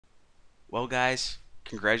Well, guys,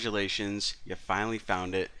 congratulations, you finally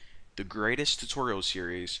found it. The greatest tutorial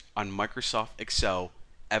series on Microsoft Excel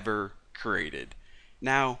ever created.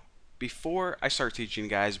 Now, before I start teaching you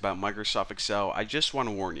guys about Microsoft Excel, I just want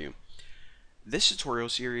to warn you. This tutorial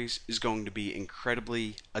series is going to be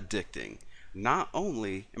incredibly addicting. Not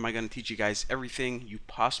only am I going to teach you guys everything you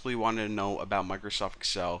possibly wanted to know about Microsoft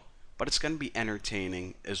Excel, but it's going to be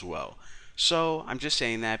entertaining as well. So I'm just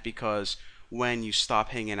saying that because when you stop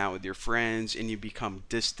hanging out with your friends and you become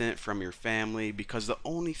distant from your family because the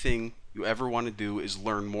only thing you ever want to do is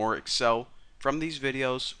learn more Excel from these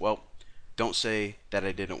videos, well, don't say that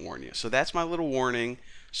I didn't warn you. So that's my little warning.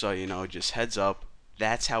 So, just heads up,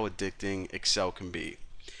 that's how addicting Excel can be.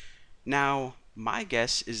 Now, my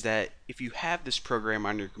guess is that if you have this program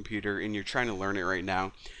on your computer and you're trying to learn it right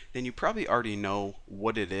now, then you probably already know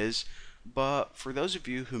what it is. But for those of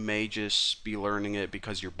you who may just be learning it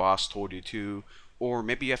because your boss told you to, or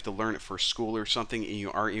maybe you have to learn it for school or something and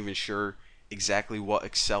you aren't even sure exactly what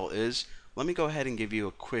Excel is, let me go ahead and give you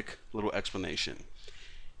a quick little explanation.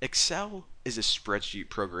 Excel is a spreadsheet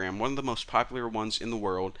program, one of the most popular ones in the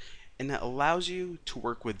world, and it allows you to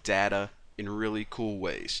work with data in really cool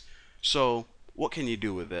ways. So, what can you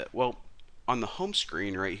do with it? Well, on the home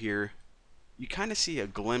screen right here, you kind of see a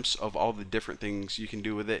glimpse of all the different things you can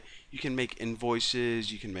do with it. You can make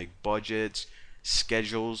invoices, you can make budgets,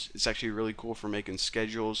 schedules. It's actually really cool for making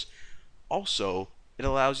schedules. Also, it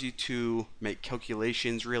allows you to make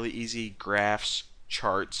calculations really easy, graphs,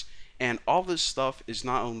 charts, and all this stuff is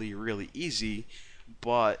not only really easy,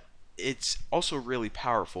 but it's also really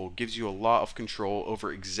powerful. It gives you a lot of control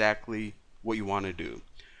over exactly what you want to do.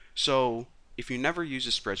 So, if you never used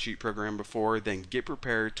a spreadsheet program before, then get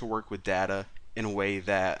prepared to work with data in a way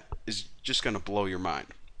that is just going to blow your mind.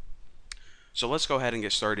 So let's go ahead and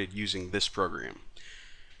get started using this program.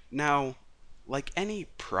 Now, like any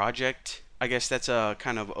project, I guess that's a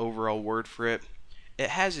kind of overall word for it, it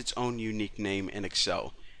has its own unique name in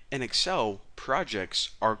Excel. In Excel, projects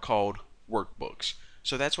are called workbooks.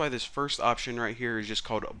 So that's why this first option right here is just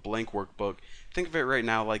called a blank workbook. Think of it right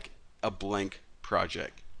now like a blank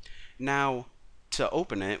project. Now, to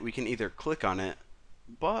open it, we can either click on it,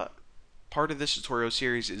 but part of this tutorial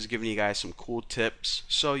series is giving you guys some cool tips.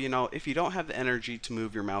 So, if you don't have the energy to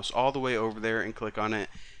move your mouse all the way over there and click on it,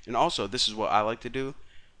 and also this is what I like to do,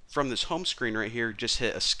 from this home screen right here, just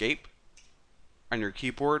hit escape on your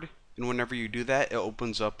keyboard, and whenever you do that, it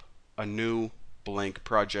opens up a new blank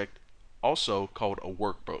project, also called a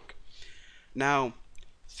workbook. Now,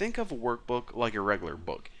 think of a workbook like a regular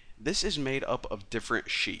book. This is made up of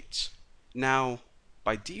different sheets. Now,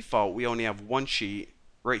 by default, we only have one sheet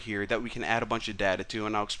right here that we can add a bunch of data to,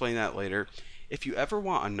 and I'll explain that later. If you ever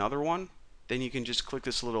want another one, then you can just click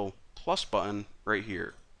this little plus button right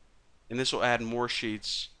here, and this will add more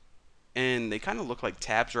sheets, and they kind of look like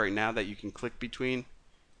tabs right now that you can click between.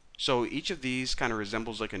 So each of these kind of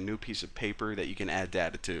resembles like a new piece of paper that you can add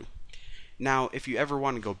data to. Now, if you ever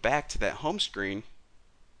want to go back to that home screen,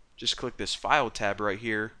 just click this File tab right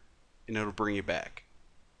here, and it'll bring you back.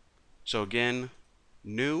 So again,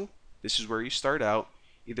 new, this is where you start out.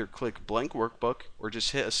 Either click blank workbook or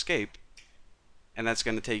just hit escape, and that's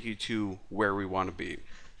going to take you to where we want to be.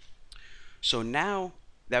 So now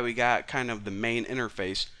that we got kind of the main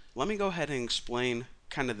interface, let me go ahead and explain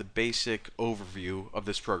kind of the basic overview of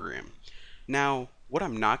this program. Now, what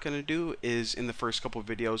I'm not going to do is in the first couple of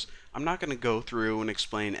videos, I'm not going to go through and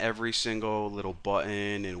explain every single little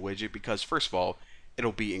button and widget because first of all,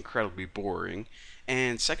 it'll be incredibly boring,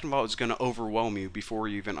 and second of all, it's going to overwhelm you before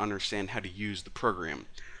you even understand how to use the program.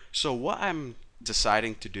 So what I'm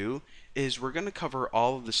deciding to do is we're going to cover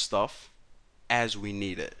all of this stuff as we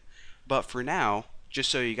need it. But for now, just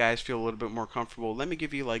so you guys feel a little bit more comfortable, let me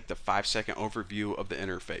give you like the 5-second overview of the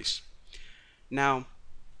interface. Now,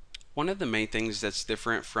 one of the main things that's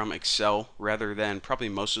different from Excel rather than probably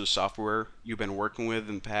most of the software you've been working with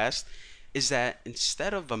in the past is that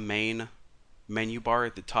instead of a main menu bar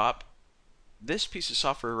at the top, this piece of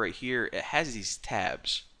software right here, it has these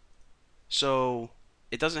tabs. So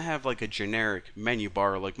it doesn't have like a generic menu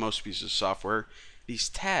bar like most pieces of software. These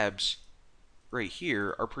tabs right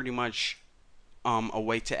here are pretty much a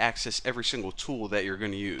way to access every single tool that you're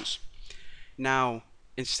going to use. Now,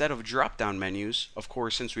 instead of drop-down menus, of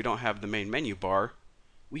course, since we don't have the main menu bar,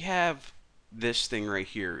 we have this thing right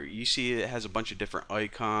here. You see it has a bunch of different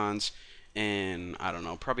icons and I don't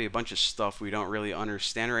know, probably a bunch of stuff we don't really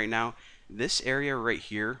understand right now. This area right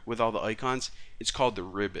here with all the icons, it's called the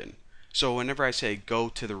ribbon. So whenever I say go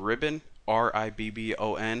to the ribbon,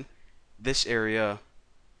 R-I-B-B-O-N, this area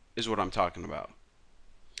is what I'm talking about.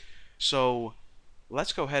 So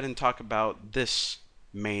let's go ahead and talk about this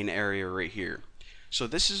main area right here. So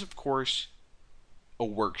this is of course a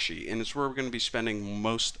worksheet, and it's where we're going to be spending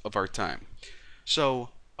most of our time. So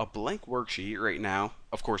a blank worksheet right now,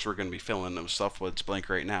 of course we're going to be filling in stuff what's blank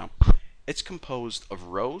right now. It's composed of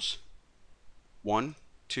rows, 1,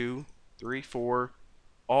 2, 3, 4,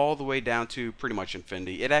 all the way down to pretty much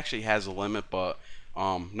infinity. It actually has a limit, but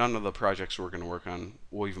none of the projects we're going to work on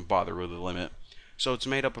will even bother with a limit. So it's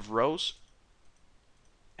made up of rows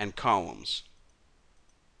and columns.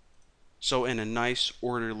 So in a nice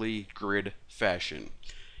orderly grid fashion.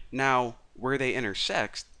 Now, where they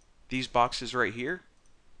intersect, these boxes right here,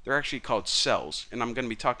 they're actually called cells. And I'm going to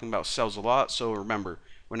be talking about cells a lot, so remember,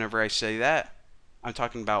 whenever I say that, I'm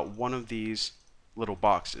talking about one of these little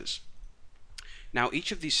boxes. Now,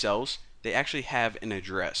 each of these cells, they actually have an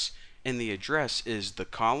address. And the address is the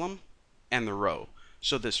column and the row.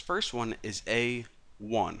 So this first one is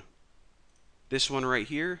A1. This one right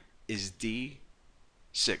here is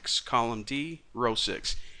D6, column D, row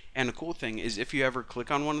 6. And the cool thing is if you ever click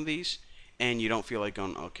on one of these and you don't feel like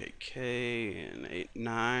going, okay, K and 8,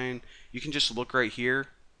 9, you can just look right here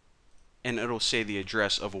and it'll say the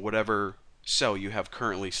address of whatever cell you have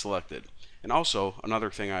currently selected. And also, another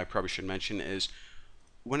thing I probably should mention is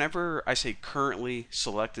whenever I say currently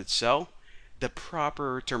selected cell, the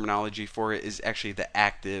proper terminology for it is actually the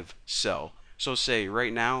active cell. So say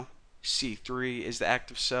right now, C3 is the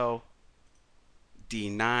active cell,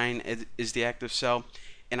 D9 is the active cell.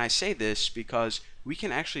 And I say this because we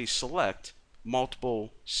can actually select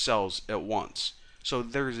multiple cells at once. So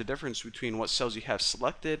there's a difference between what cells you have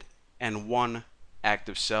selected and one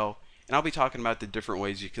active cell. And I'll be talking about the different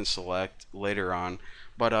ways you can select later on.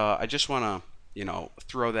 But I just want to,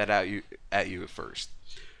 throw that at you first.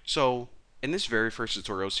 So in this very first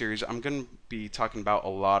tutorial series, I'm going to be talking about a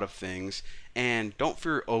lot of things, and don't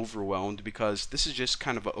feel overwhelmed because this is just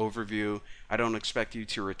kind of an overview. I don't expect you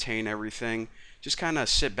to retain everything. Just kind of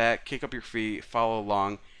sit back, kick up your feet, follow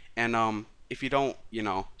along, and if you don't,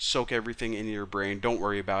 soak everything into your brain, don't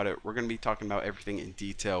worry about it. We're going to be talking about everything in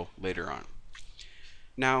detail later on.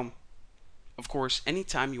 Now, of course,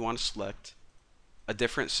 anytime you want to select a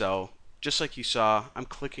different cell, just like you saw, I'm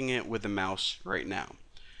clicking it with the mouse right now.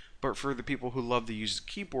 But for the people who love to use the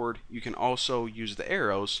keyboard, you can also use the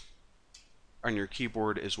arrows on your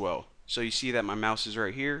keyboard as well. So you see that my mouse is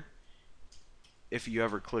right here. If you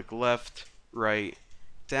ever click left, right,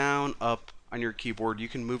 down, up on your keyboard, you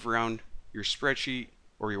can move around your spreadsheet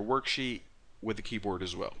or your worksheet with the keyboard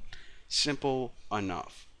as well. Simple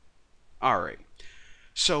enough. Alright,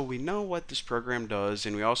 so we know what this program does,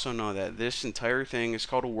 and we also know that this entire thing is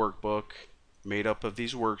called a workbook made up of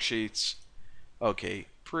these worksheets. Okay,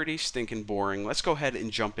 pretty stinking boring. Let's go ahead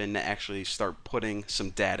and jump in to actually start putting some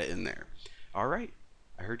data in there. Alright,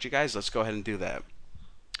 I heard you guys. Let's go ahead and do that.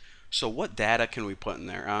 So what data can we put in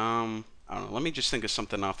there? I don't know. Let me just think of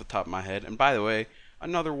something off the top of my head. And by the way,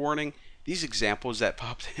 another warning, these examples that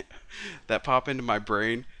pop into my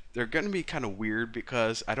brain, they're going to be kind of weird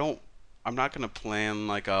because I'm not going to plan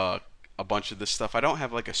like a bunch of this stuff. I don't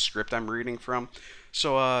have like a script I'm reading from.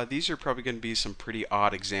 So these are probably going to be some pretty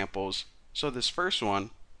odd examples. So this first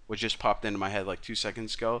one, which just popped into my head like 2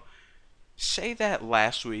 seconds ago, say that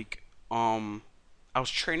last week I was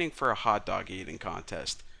training for a hot dog eating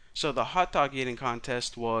contest. So the hot dog eating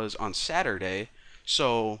contest was on Saturday.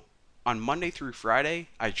 So on Monday through Friday,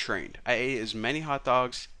 I trained. I ate as many hot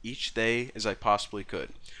dogs each day as I possibly could.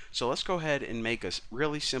 So let's go ahead and make a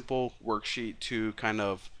really simple worksheet to kind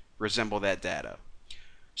of resemble that data.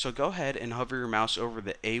 So go ahead and hover your mouse over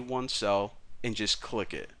the A1 cell and just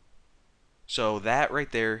click it. So that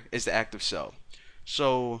right there is the active cell.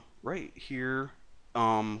 So right here,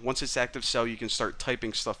 once it's active cell, you can start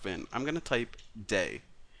typing stuff in. I'm going to type day.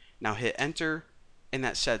 Now hit enter, and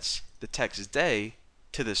that sets the text day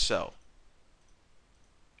to this cell.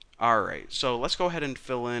 Alright, so let's go ahead and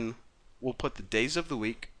fill in. We'll put the days of the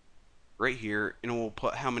week right here, and we'll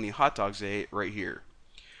put how many hot dogs they ate right here.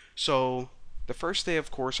 So the first day,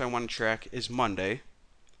 of course, I want to track is Monday.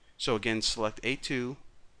 So again, select A2,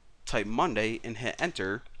 type Monday, and hit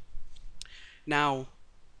enter. Now,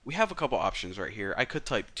 we have a couple options right here. I could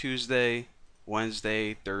type Tuesday,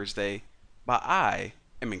 Wednesday, Thursday, but I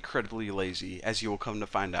am incredibly lazy, as you will come to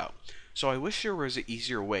find out. So I wish there was an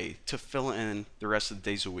easier way to fill in the rest of the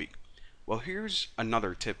days a week. Well, here's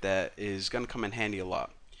another tip that is going to come in handy a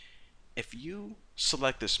lot. If you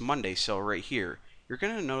select this Monday cell right here, you're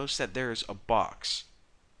going to notice that there's a box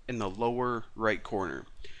in the lower right corner.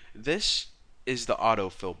 This is the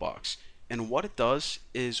autofill box, and what it does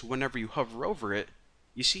is whenever you hover over it,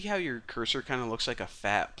 you see how your cursor kind of looks like a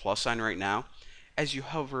fat plus sign right now? As you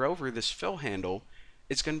hover over this fill handle,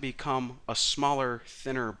 it's going to become a smaller,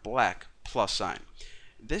 thinner black plus sign.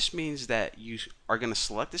 This means that you are going to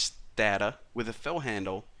select this data with a fill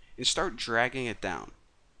handle and start dragging it down.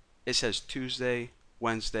 It says Tuesday,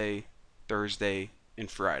 Wednesday, Thursday,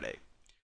 and Friday.